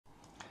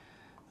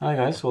Hi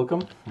guys,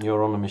 welcome.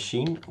 You're on a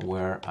machine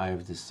where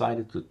I've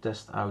decided to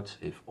test out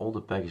if all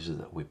the packages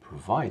that we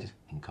provide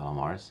in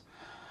Calamares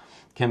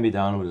can be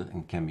downloaded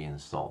and can be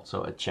installed.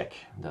 So a check,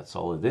 that's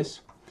all it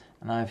is.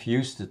 And I've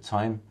used the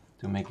time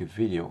to make a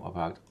video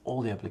about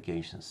all the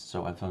applications.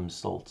 So I've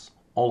installed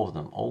all of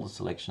them, all the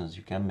selections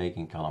you can make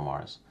in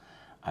Calamares.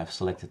 I've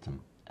selected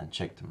them and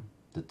checked them.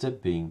 The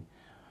tip being,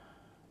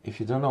 if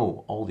you don't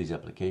know all these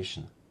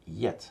applications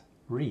yet,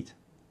 read.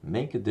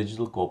 Make a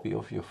digital copy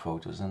of your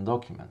photos and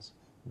documents.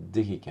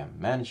 Digicam,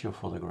 manage your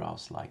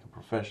photographs like a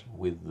professional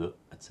with the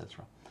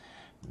etc.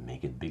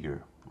 Make it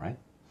bigger, right?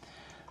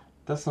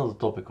 That's not the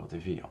topic of the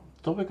video.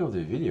 The topic of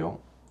the video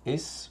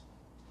is,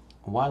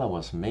 while I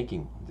was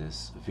making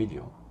this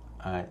video,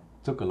 I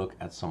took a look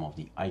at some of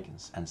the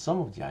icons, and some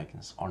of the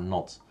icons are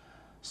not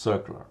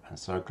circular, and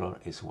circular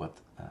is what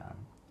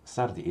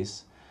Sardi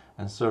is,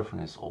 and Surfn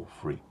is all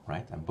free,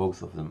 right? And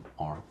both of them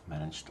are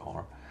managed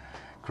or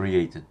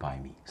created by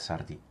me,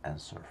 Sardi and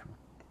Surfn.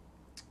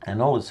 And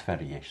all its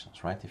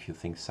variations, right? If you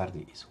think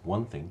Sardi is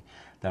one thing,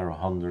 there are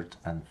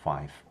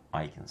 105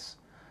 icons,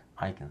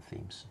 icon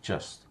themes,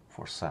 just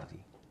for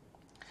Sardi.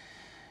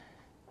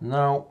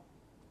 Now,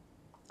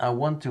 I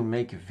want to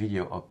make a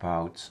video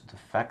about the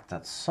fact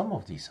that some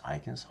of these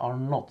icons are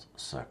not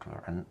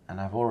circular. And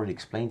I've already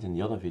explained in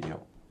the other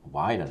video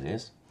why that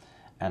is,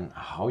 and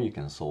how you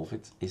can solve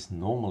it is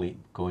normally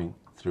going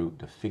through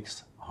the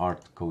fixed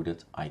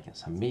hard-coded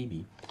icons. And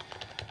maybe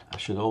I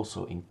should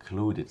also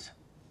include it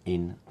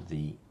in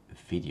the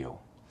video.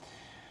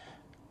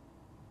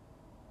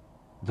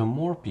 The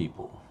more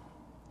people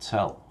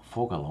tell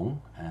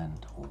Fogalong,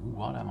 and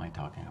what am I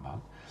talking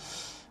about?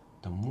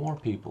 The more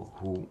people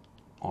who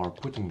are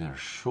putting their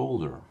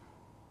shoulder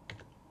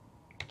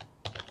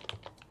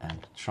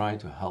and try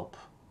to help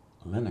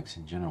Linux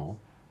in general.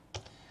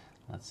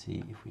 Let's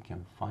see if we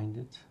can find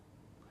it.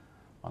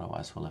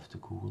 Otherwise we'll have to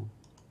Google.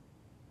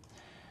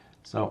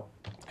 So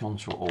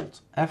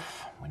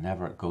Ctrl-Alt-F, we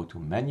never go to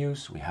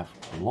menus, we have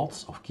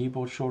lots of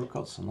keyboard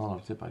shortcuts.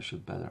 Another tip I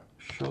should better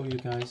show you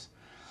guys.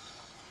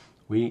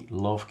 We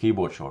love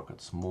keyboard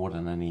shortcuts more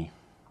than any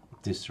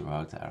distro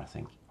out there, I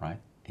think, right?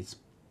 It's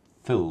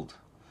filled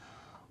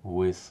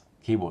with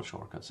keyboard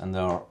shortcuts, and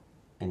there are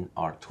in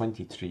our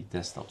 23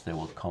 desktops, they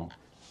will come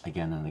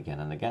again and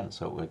again and again.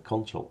 So with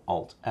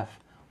Ctrl-Alt-F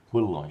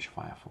will launch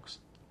Firefox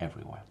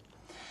everywhere.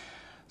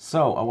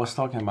 So I was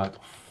talking about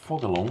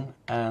Fogalong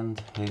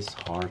and his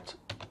hard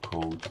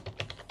code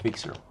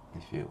fixer.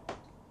 If you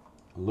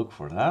look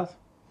for that,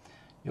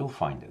 you'll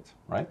find it,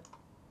 right?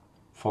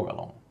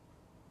 Fogalong.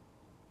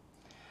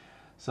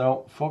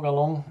 So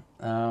Fogalong,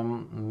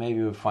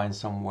 maybe we'll find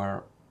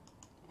somewhere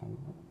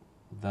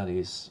that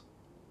is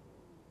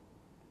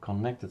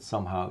connected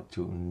somehow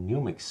to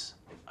Numix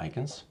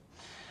icons.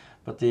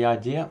 But the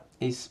idea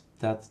is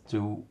that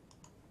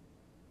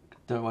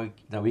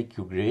we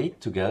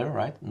create together,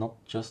 right?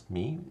 Not just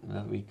me,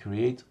 that we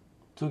create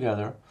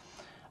together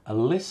a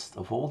list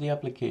of all the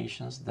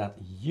applications that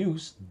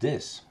use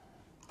this.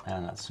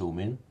 And let's zoom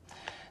in.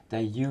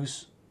 They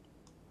use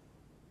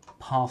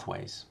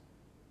pathways.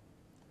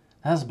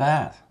 That's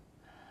bad.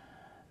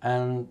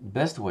 And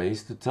best way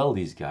is to tell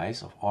these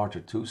guys of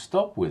Arthur to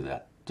stop with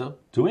that, stop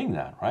doing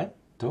that, right?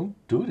 Don't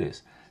do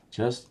this.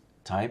 Just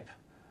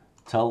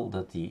tell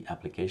that the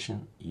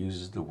application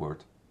uses the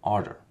word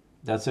Arthur.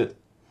 That's it.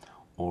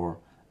 Or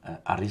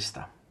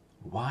Arista.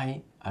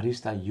 Why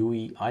Arista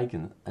UI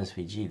icon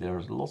SVG?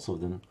 There's lots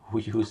of them who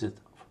use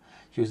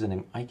the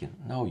name icon.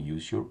 No,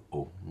 use your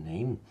own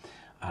name,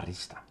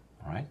 Arista,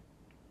 right?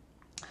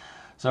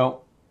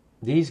 So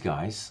these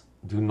guys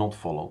do not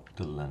follow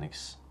the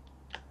Linux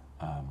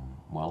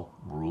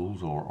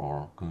rules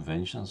or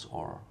conventions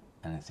or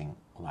anything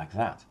like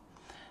that.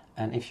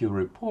 And if you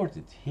report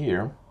it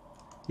here,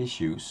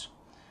 issues,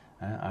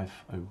 I've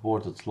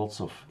reported lots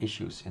of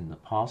issues in the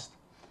past,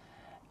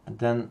 and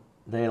then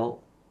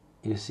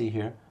you see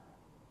here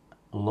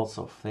lots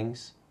of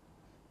things,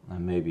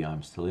 and maybe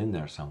I'm still in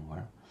there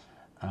somewhere,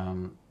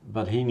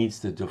 but he needs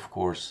to of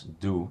course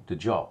do the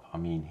job. I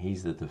mean,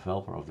 he's the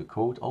developer of the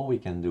code. All we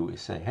can do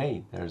is say,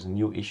 hey, there's a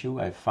new issue,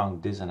 I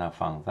found this and I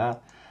found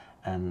that,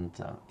 and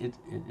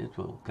it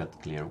will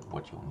get clear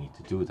what you'll need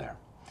to do there.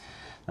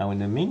 Now in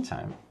the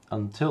meantime,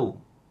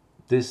 until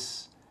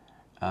this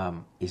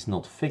is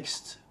not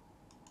fixed,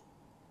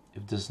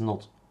 if this is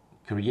not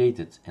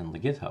created in the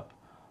GitHub,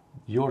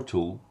 your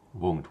tool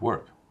won't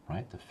work,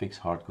 right? The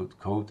fixed hard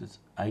coded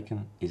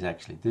icon is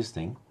actually this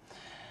thing.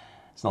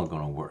 It's not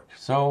going to work.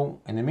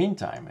 So in the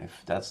meantime,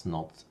 if that's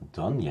not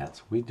done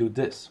yet, we do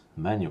this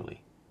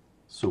manually.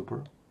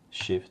 Super,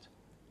 Shift,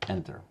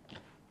 Enter.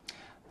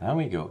 Then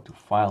we go to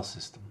File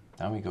System.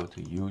 Then we go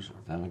to User.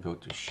 Then we go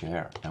to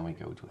Share. Then we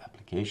go to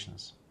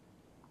Applications.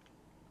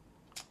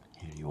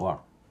 Here you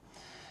are.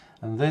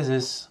 And this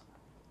is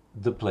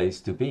the place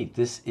to be.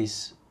 This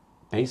is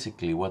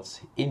basically what's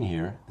in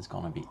here is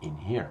going to be in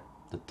here.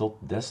 The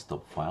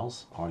 .desktop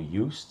files are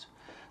used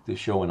to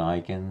show an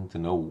icon, to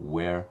know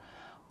where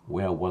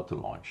what to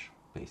launch,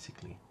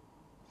 basically.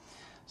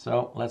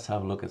 So let's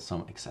have a look at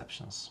some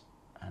exceptions.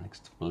 and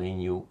explain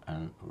you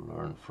and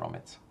learn from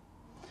it.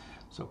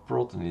 So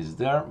Proton is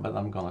there, but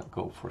I'm gonna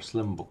go for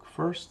Slimbook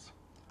first.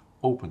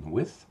 Open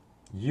with,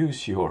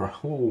 use your,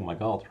 oh my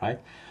god, right?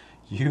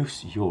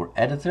 Use your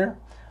editor.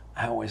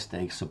 I always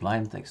take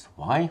Sublime Text.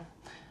 Why?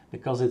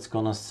 Because it's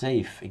gonna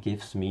save. It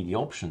gives me the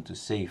option to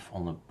save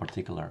on a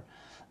particular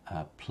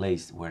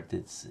place where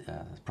it's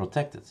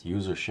protected.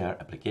 User share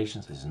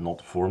applications is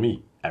not for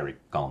me. Eric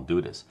can't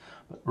do this,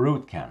 but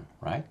root can,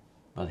 right?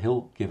 But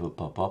he'll give a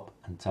pop-up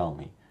and tell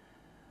me,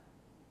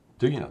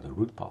 do you know the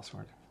root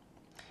password?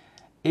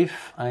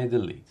 If I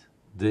delete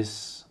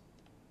this,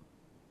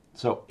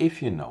 so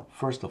if you know,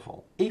 first of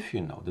all, if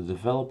you know the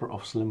developer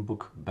of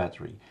Slimbook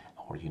Battery,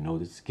 or you know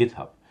this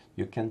GitHub,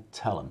 you can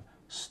tell him,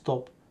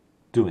 stop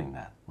doing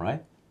that,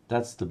 right?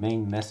 That's the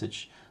main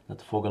message that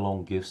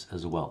Fogalong gives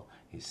as well.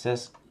 He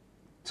says,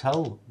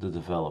 tell the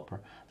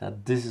developer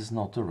that this is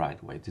not the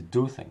right way to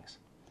do things.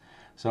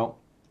 So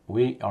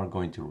we are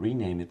going to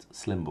rename it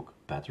Slimbook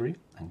Battery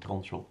and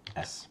Control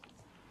S.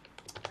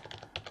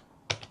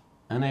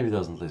 And if it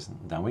doesn't listen,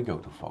 then we go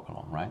to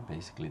Fogalong, right?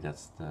 Basically,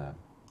 that's the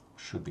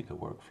should be the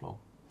workflow.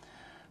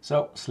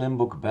 So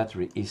Slimbook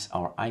Battery is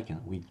our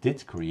icon. We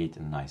did create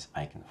a nice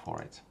icon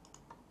for it.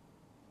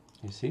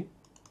 You see?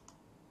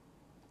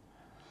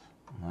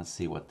 Let's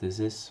see what this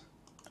is.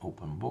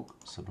 Open book,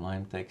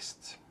 Sublime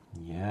Text.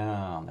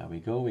 Yeah, there we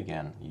go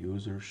again.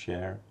 User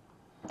share.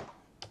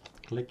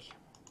 Click.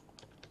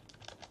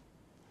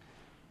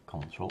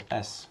 Control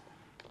S.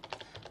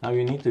 Now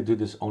you need to do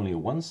this only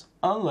once,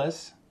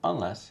 unless,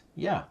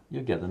 yeah,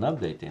 you get an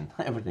update in.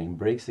 Everything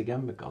breaks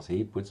again because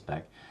he puts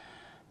back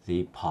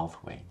the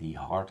pathway, the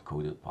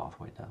hard-coded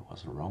pathway. That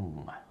was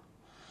wrong.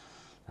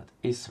 That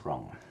is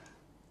wrong.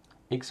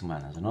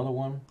 Xman is another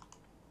one.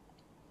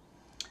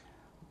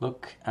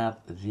 Look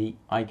at the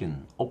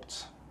icon,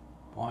 opt.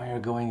 Why are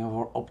you going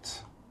over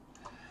opt?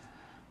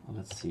 Well,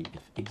 let's see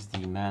if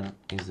xdman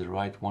is the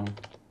right one.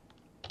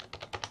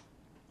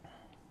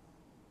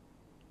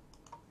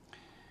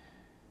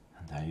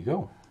 And there you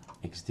go,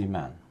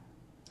 xdman.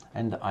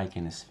 And the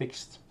icon is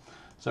fixed.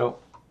 So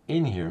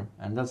in here,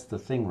 and that's the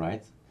thing,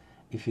 right?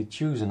 If you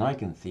choose an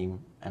icon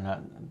theme, and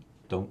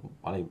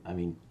I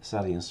mean,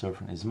 Sally and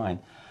Surfing is mine,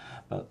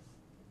 but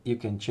you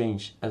can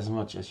change as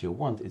much as you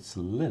want. It's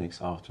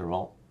Linux after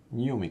all.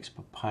 Numix,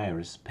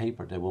 Papyrus,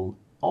 Paper, they will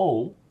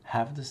all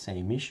have the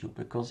same issue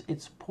because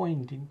it's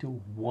pointing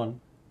to one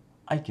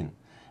icon.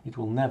 It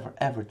will never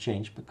ever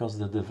change because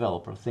the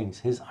developer thinks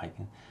his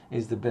icon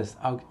is the best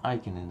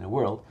icon in the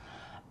world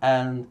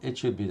and it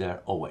should be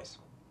there always.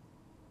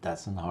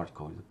 That's a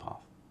hard-coded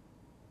path.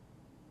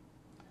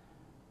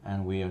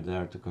 And we are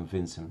there to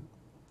convince him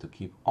to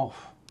keep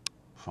off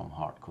from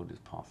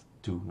hard-coded path.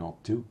 Do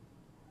not do.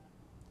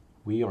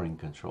 We are in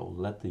control.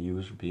 Let the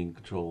user be in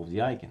control of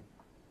the icon,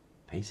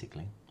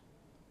 basically.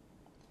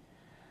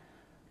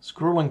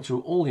 Scrolling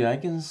through all the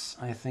icons,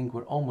 I think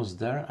we're almost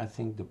there. I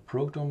think the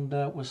Proton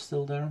was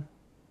still there.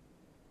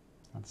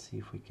 Let's see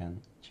if we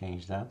can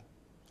change that.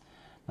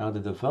 Now the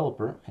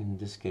developer, in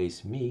this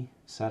case me,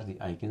 Sardi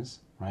icons,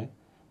 right,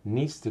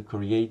 needs to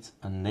create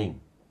a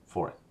name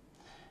for it.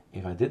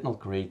 If I did not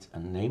create a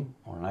name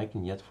or an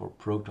icon yet for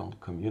Proton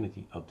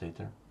Community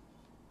Updater,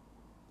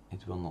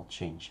 it will not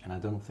change, and I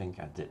don't think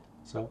I did.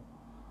 So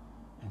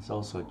it's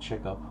also a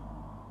checkup,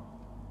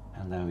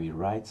 and then we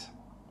write,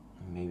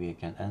 maybe I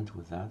can end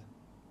with that.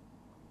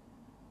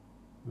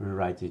 We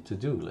write the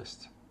to-do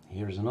list.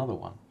 Here's another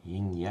one,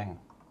 yin yang.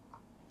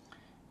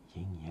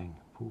 Yin yang,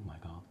 oh my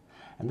god.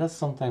 And that's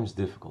sometimes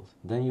difficult.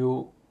 Then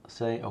you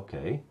say,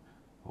 okay,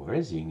 where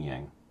is yin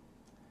yang?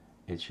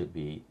 It should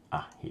be,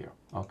 here.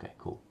 Okay,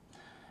 cool.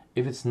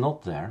 If it's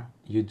not there,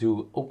 you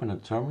do open a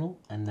terminal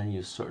and then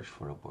you search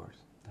for a word.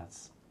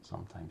 That's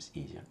sometimes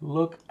easier.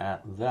 Look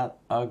at that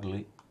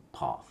ugly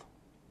path.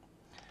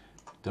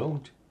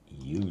 Don't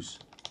use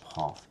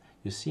path.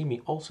 You see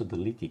me also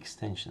delete the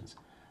extensions.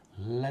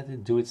 Let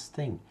it do its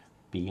thing.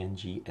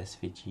 PNG,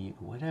 SVG,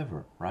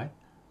 whatever, right?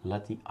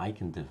 Let the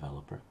icon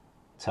developer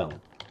tell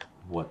it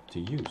what to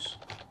use.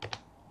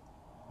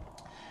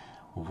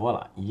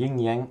 Voila, yin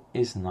yang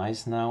is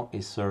nice now,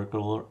 is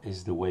circular,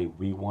 is the way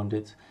we want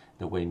it,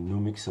 the way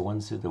Numix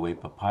wants it, the way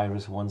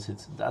Papyrus wants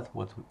it.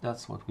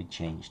 That's what we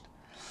changed.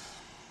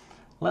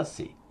 Let's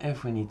see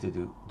if we need to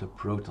do the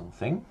Proton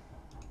thing,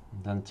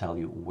 then tell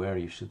you where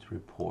you should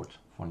report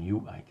for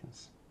new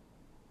icons.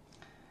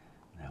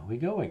 There we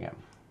go again,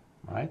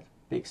 right?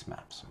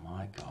 Pixmaps,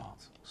 my god,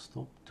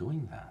 stop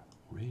doing that,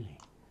 really.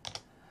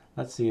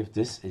 Let's see if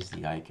this is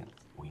the icon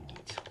we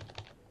need.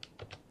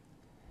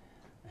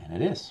 And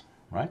it is,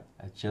 right?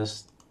 I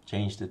just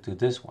changed it to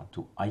this one,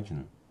 to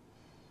icon.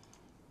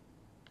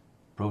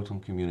 Proton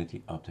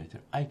Community Updater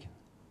icon.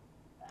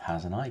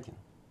 Has an icon.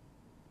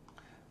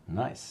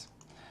 Nice.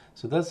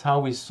 So that's how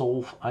we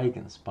solve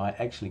icons, by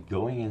actually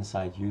going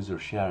inside user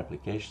share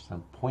applications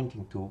and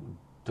pointing to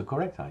the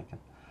correct icon.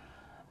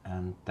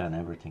 And then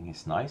everything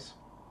is nice.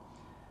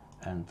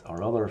 And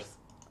our other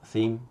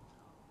theme,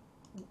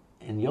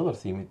 in the other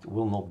theme, it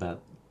will not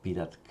be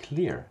that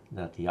clear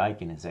that the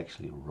icon is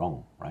actually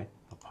wrong, right?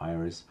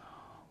 Papyrus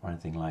or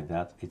anything like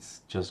that,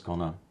 it's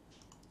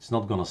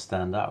not gonna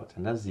stand out.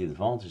 And that's the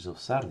advantage of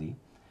Sardi.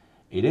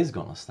 It is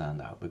gonna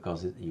stand out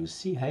because you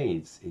see, hey,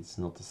 it's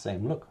not the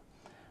same look.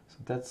 So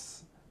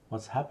that's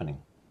what's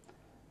happening.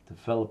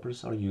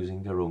 Developers are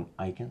using their own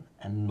icon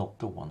and not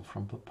the one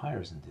from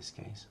Papyrus in this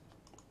case.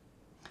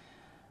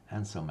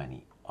 And so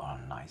many are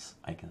nice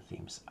icon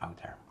themes out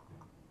there.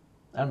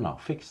 And now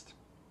fixed.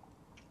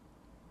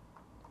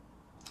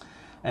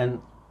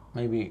 And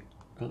maybe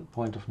a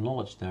point of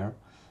knowledge there,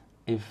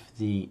 if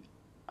the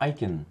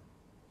icon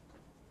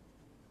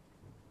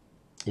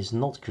is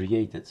not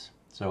created,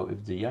 so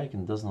if the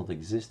icon does not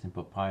exist in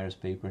Papyrus,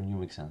 Paper,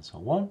 Numix and so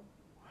on,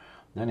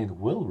 then it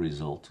will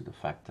result to the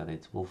fact that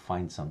it will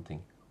find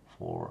something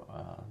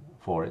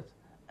for it,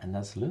 and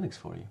that's Linux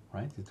for you,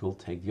 right? It will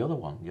take the other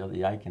one,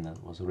 the icon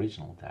that was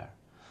original there.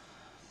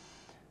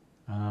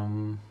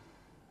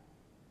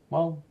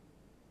 Well,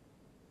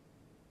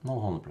 not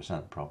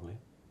 100% probably.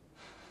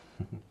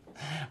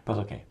 But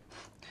okay,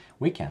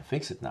 we can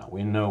fix it now.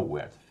 We know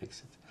where to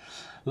fix it.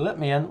 Let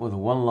me end with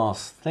one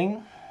last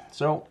thing.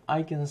 So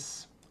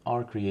icons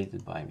are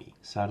created by me,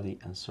 Sardi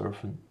and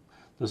Surfin.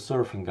 The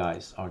Surfin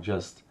guys are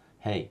just,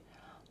 hey,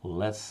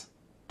 let's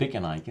pick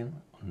an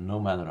icon, no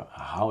matter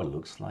how it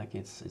looks like.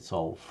 It's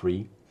all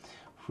free,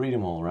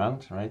 freedom all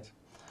around, right?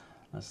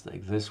 Let's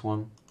take this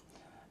one,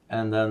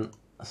 and then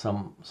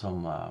some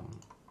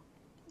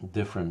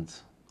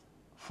different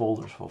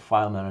folders for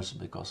file managers,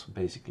 because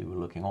basically we're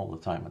looking all the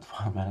time at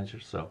file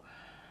managers. So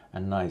a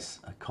nice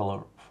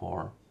color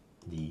for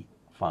the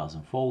files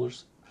and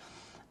folders.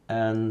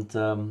 And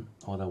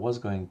what I was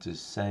going to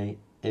say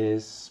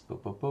is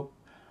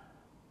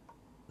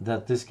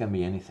that this can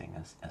be anything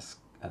as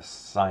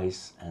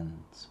size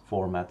and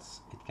formats.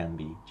 It can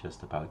be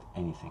just about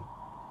anything.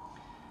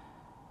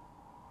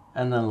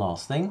 And then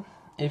last thing,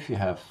 if you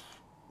have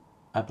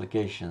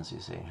applications, you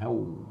say,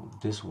 oh,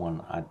 this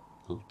one, I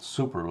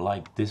super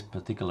like this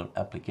particular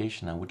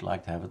application, I would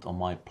like to have it on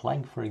my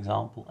plank, for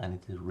example, and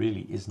it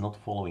really is not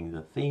following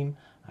the theme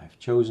I've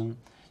chosen,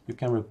 you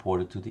can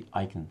report it to the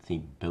icon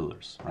theme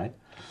builders, right?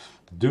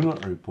 Do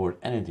not report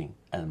anything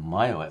at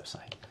my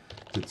website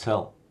to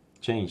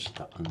change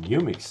the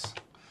Numix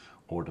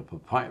or the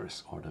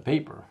Papyrus or the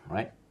Paper,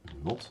 right?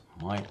 Not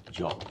my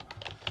job.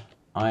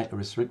 I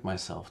restrict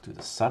myself to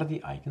the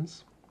Sardi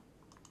icons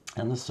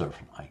and the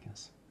Surfin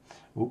icons.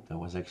 Oop, that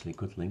was actually a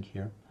good link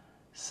here.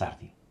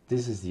 Sardi.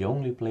 This is the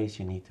only place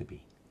you need to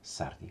be.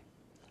 Sardi,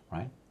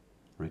 right?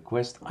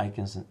 Request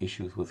icons and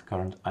issues with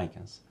current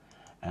icons.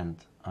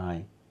 And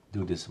I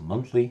do this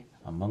monthly,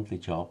 a monthly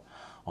job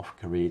of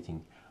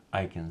creating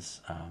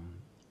icons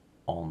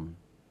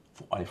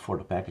for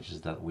the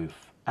packages that we've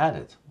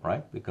added,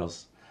 right?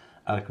 Because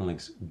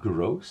ArcoLinux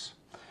grows.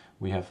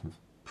 We have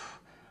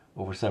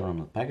over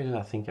 700 packages.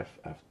 I think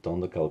I've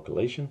done the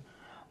calculation.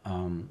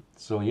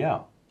 So yeah,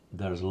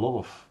 there's a lot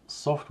of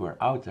software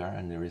out there,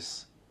 and there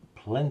is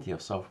plenty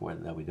of software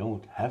that we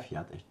don't have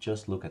yet. If you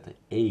just look at the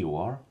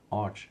AUR,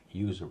 Arch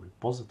User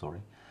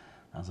Repository,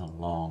 that's a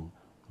long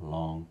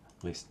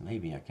list.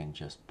 Maybe I can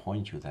just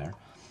point you there,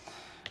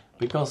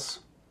 because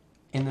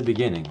in the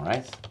beginning,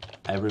 right,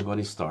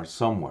 everybody starts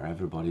somewhere,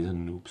 everybody's a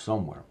noob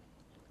somewhere,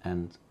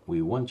 and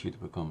we want you to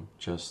become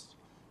just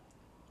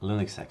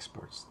Linux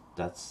experts.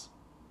 That's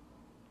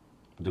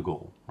the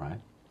goal,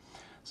 right?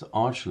 So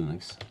Arch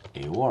Linux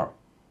AUR.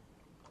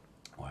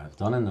 What I've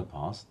done in the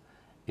past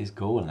is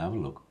go and have a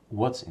look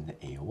what's in the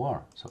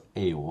AUR. So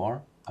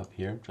AUR up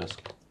here,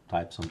 just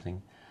type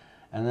something,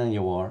 and then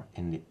you are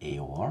in the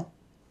AUR.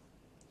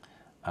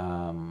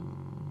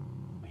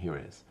 Here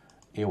it is,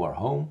 AUR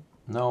home.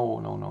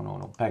 No,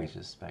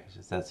 packages,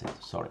 that's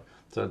it, sorry.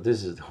 So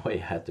this is the way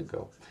I had to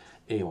go.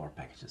 AUR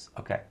packages,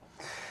 okay.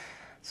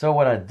 So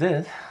what I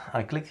did,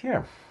 I clicked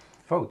here,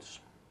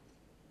 votes.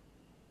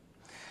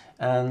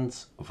 And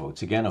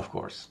votes again, of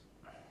course.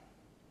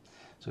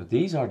 So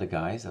these are the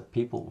guys that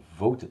people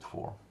voted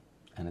for.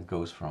 And it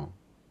goes from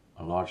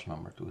a large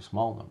number to a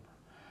small number.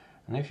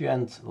 And if you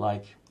end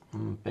like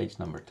page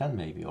number 10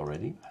 maybe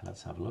already,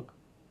 let's have a look.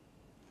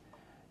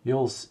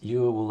 You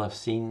will have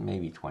seen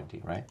maybe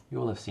 20, right? You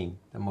will have seen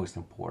the most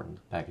important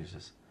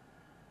packages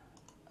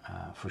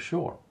for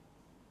sure.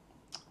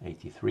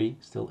 83,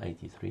 still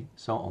 83.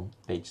 So on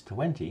page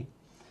 20,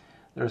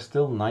 there are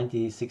still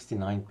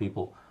 69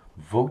 people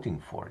voting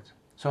for it.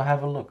 So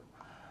have a look.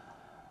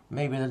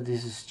 Maybe that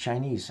this is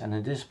Chinese, and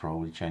it is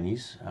probably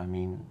Chinese. I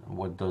mean,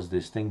 what does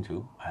this thing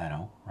do? I don't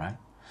know, right?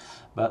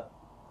 But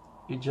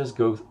you just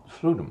go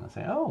through them and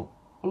say, oh,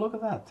 well, look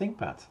at that,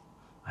 ThinkPad.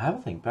 I have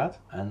a ThinkPad,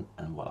 and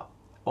voila,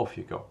 off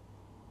you go,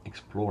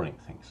 exploring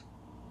things.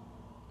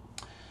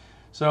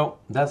 So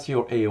that's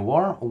your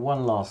AUR.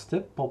 One last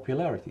tip,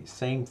 popularity,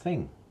 same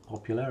thing,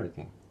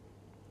 popularity.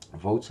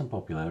 Votes and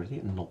popularity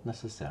are not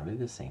necessarily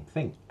the same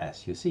thing.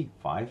 As you see,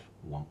 5,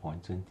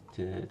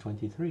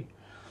 1.23.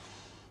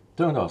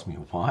 Don't ask me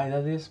why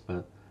that is,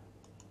 but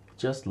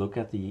just look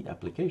at the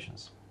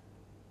applications,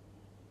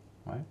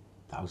 right?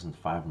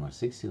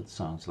 1,560, it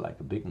sounds like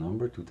a big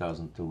number,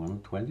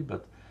 2,220,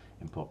 but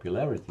in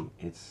popularity,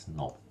 it's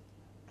not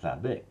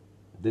that big.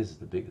 This is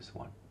the biggest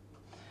one.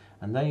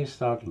 And then you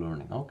start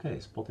learning. Okay,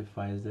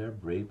 Spotify is there,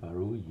 Brave,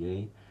 Baru,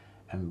 Yay.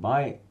 And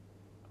by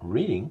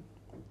reading,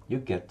 you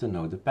get to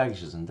know the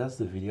packages. And that's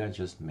the video I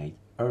just made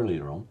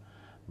earlier on.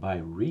 By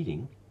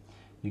reading,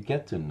 you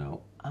get to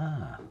know,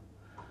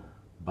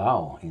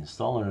 BOW,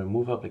 install and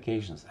remove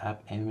applications,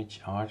 app,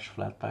 image, Arch,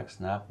 Flatpak,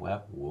 Snap,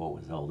 Web, whoa,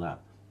 is all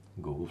that.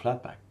 Google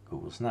Flatpak,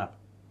 Google Snap.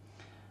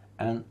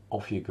 And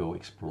off you go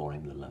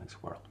exploring the Linux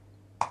world.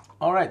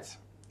 All right,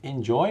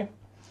 enjoy.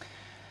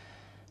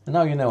 And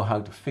now you know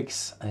how to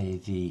fix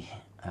the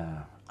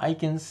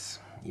icons.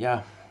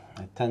 Yeah,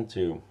 I tend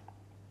to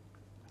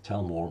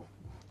tell more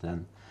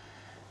than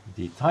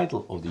the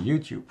title of the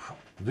YouTube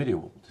video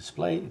will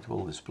display. It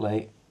will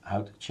display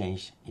how to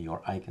change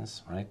your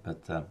icons, right?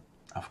 But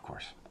of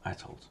course, I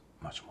told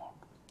much more.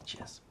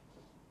 Cheers.